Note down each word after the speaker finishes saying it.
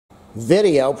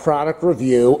video product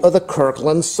review of the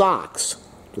Kirkland socks.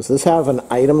 Does this have an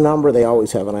item number? They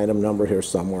always have an item number here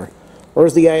somewhere.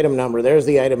 Where's the item number? There's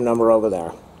the item number over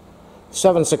there.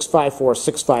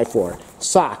 7654654.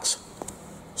 Socks.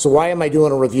 So why am I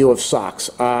doing a review of socks?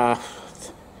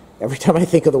 Every time I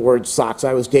think of the word socks,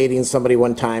 I was dating somebody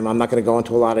one time. I'm not going to go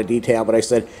into a lot of detail, but I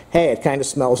said, hey, it kind of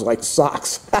smells like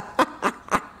socks.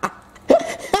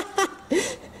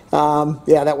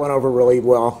 Yeah, that went over really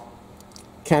well.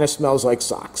 Kind of smells like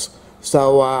socks.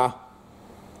 So,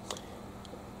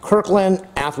 Kirkland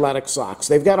athletic socks.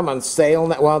 They've got them on sale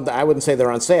now. Well, I wouldn't say they're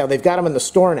on sale. They've got them in the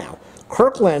store now.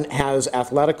 Kirkland has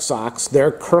athletic socks.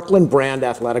 They're Kirkland brand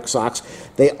athletic socks.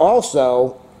 They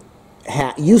also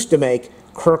used to make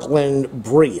Kirkland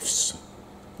briefs.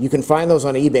 You can find those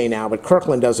on eBay now, but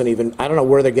Kirkland doesn't even, I don't know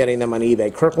where they're getting them on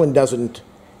eBay. Kirkland doesn't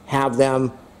have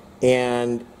them,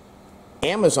 and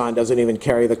Amazon doesn't even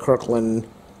carry the Kirkland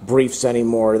briefs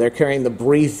anymore. They're carrying the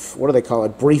brief, what do they call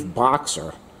it? Brief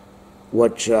boxer,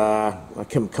 which,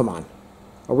 come on.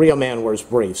 A real man wears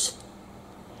briefs.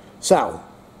 So,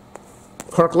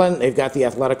 Kirkland, they've got the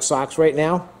athletic socks right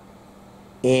now,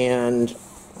 and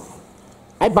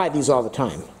I buy these all the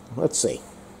time. Let's see.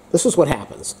 This is what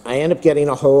happens. I end up getting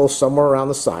a hole somewhere around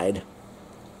the side.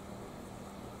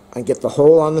 I get the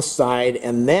hole on the side,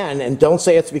 and then, and don't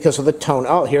say it's because of the tone.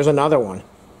 Oh, here's another one.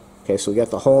 Okay, so we got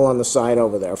the hole on the side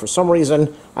over there. For some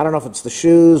reason, I don't know if it's the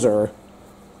shoes or...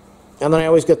 And then I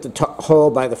always get the hole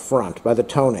by the front, by the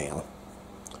toenail.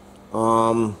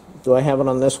 Do I have it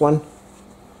on this one?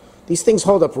 These things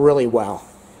hold up really well.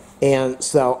 And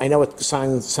so, I know it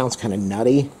sounds kind of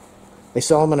nutty. They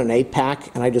sell them in an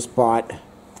 8-pack, and I just bought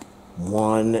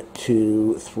 1,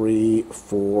 2, 3,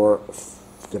 4.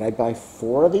 Did I buy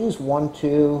 4 of these? 1,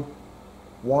 2,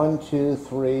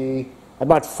 3. I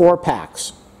bought 4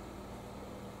 packs.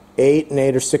 8 and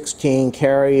 8 are 16.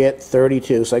 Carry it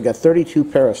 32. So I got 32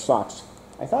 pair of socks.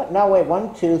 I thought, no, wait,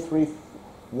 1, 2,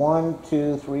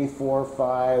 3, 4,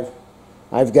 5.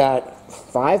 I've got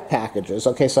 5 packages.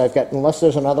 Okay, so I've got, unless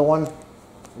there's another one,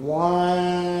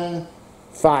 1,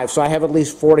 5. So I have at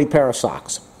least 40 pair of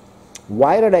socks.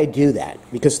 Why did I do that?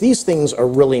 Because these things are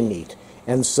really neat.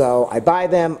 And so I buy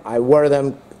them, I wear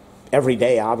them every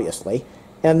day, obviously,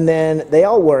 and then they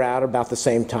all wear out about the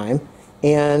same time.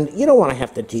 And you don't want to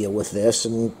have to deal with this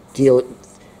and deal.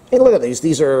 Hey, look at these.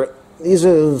 These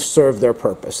have served their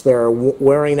purpose. They're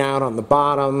wearing out on the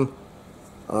bottom.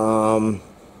 You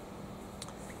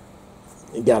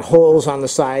got holes on the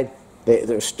side.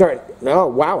 They're starting. Oh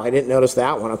wow! I didn't notice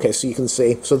that one. Okay, so you can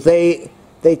see. So they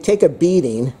take a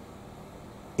beating,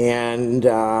 and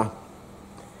then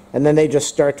they just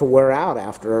start to wear out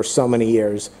after so many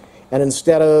years. And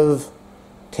instead of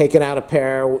taking out a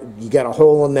pair, you got a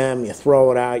hole in them, you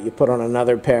throw it out, you put on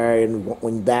another pair, and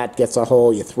when that gets a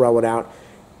hole, you throw it out.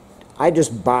 I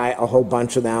just buy a whole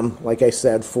bunch of them, like I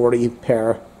said, 40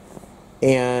 pair.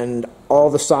 And all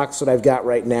the socks that I've got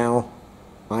right now,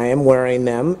 I am wearing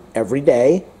them every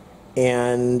day.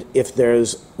 And if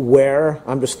there's wear,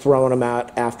 I'm just throwing them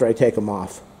out after I take them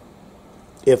off.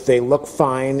 If they look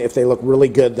fine, if they look really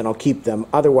good, then I'll keep them.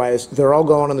 Otherwise, they're all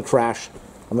going in the trash.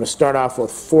 I'm going to start off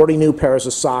with 40 new pairs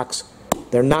of socks.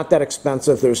 They're not that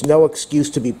expensive. There's no excuse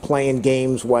to be playing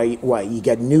games while you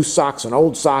get new socks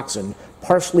and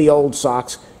partially old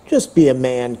socks. Just be a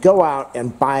man. Go out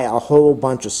and buy a whole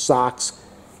bunch of socks.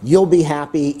 You'll be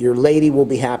happy. Your lady will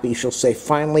be happy. She'll say,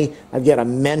 finally, I've got a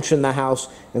mensch in the house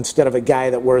instead of a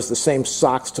guy that wears the same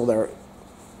socks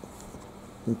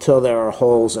until there are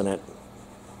holes in it.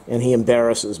 And he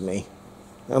embarrasses me.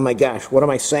 Oh my gosh, what am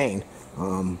I saying?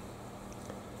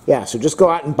 Yeah, so just go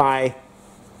out and buy.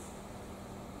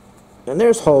 And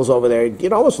there's holes over there.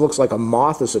 It almost looks like a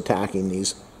moth is attacking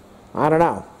these. I don't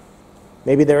know.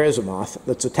 Maybe there is a moth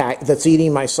that's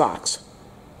eating my socks.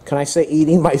 Can I say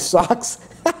eating my socks?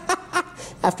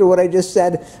 After what I just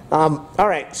said? All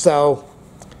right, so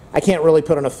I can't really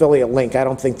put an affiliate link. I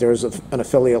don't think there's an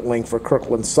affiliate link for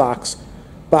Kirkland socks.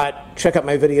 But check out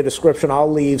my video description.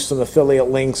 I'll leave some affiliate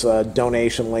links, a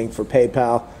donation link for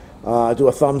PayPal. Do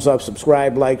a thumbs up,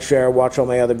 subscribe, like, share, watch all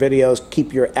my other videos.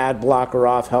 Keep your ad blocker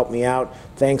off. Help me out.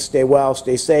 Thanks. Stay well.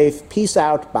 Stay safe. Peace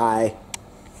out. Bye.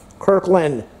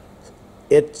 Kirkland.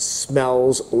 It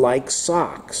smells like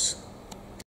socks.